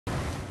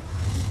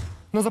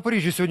На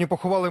Запоріжжі сьогодні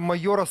поховали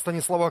майора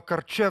Станіслава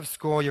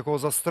Карчевського, якого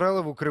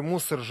застрелив у Криму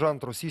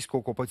сержант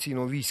російського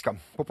окупаційного війська.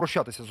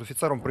 Попрощатися з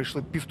офіцером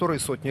прийшли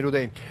 150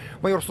 людей.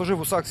 Майор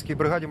служив у Сакаській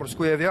бригаді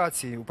морської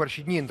авіації. У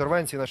перші дні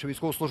інтервенції наші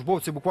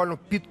військовослужбовці буквально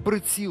під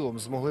прицілом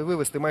змогли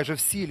вивести майже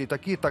всі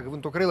літаки та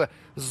гвинтокрили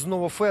з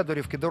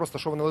Новофедорівки, де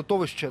розташоване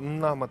литовище,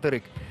 на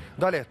материк.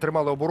 Далі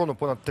тримали оборону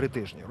понад 3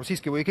 тижні.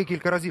 Російські вояки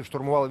кілька разів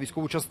штурмували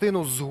військову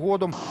частину.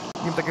 Згодом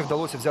їм таки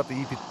вдалося взяти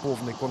її під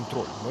повний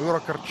контроль. Майора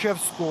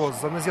Карчевського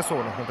за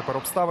нез'ясованих на тепер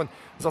обставин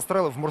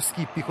застрелив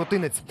морський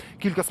піхотинець.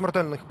 Кілька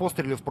смертельних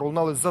пострілів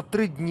пролунали за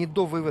 3 дні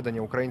до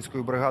виведення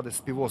української бригади з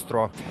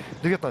півострова.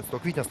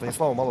 19 квітня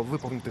Станіславу мало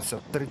виповнитися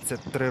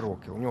 33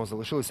 роки. У нього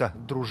залишилися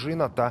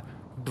дружина та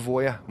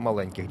 2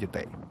 маленьких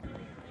дітей.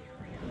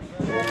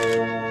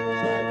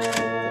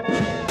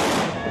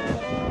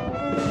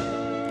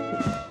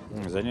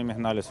 За ними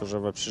гнались уже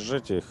в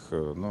общежитиях.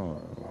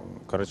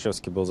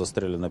 Карачевский был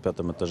застрелен на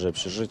 5-м этаже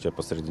общежития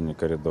посредине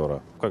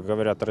коридора. Как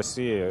говорят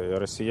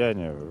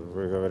россияне,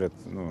 говорят,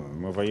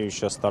 мы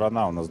воюющая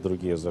сторона, у нас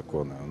другие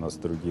законы, у нас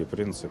другие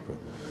принципы.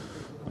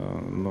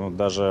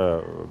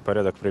 Даже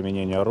порядок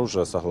применения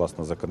оружия,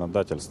 согласно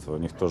законодательству, у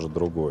них тоже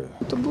другой.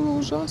 Это было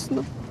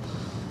ужасно.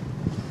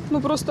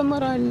 Просто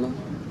морально.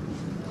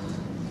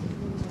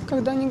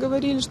 Когда они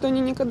говорили, что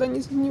они никогда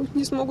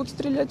не смогут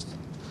стрелять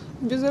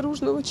в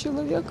безоружного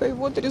человека, и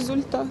вот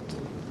результат.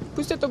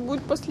 Пусть это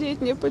будет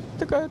последняя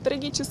такая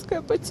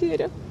трагическая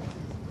потеря,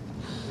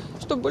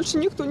 чтобы больше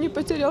никто не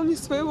потерял ни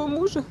своего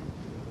мужа,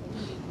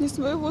 ни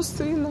своего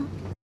сына.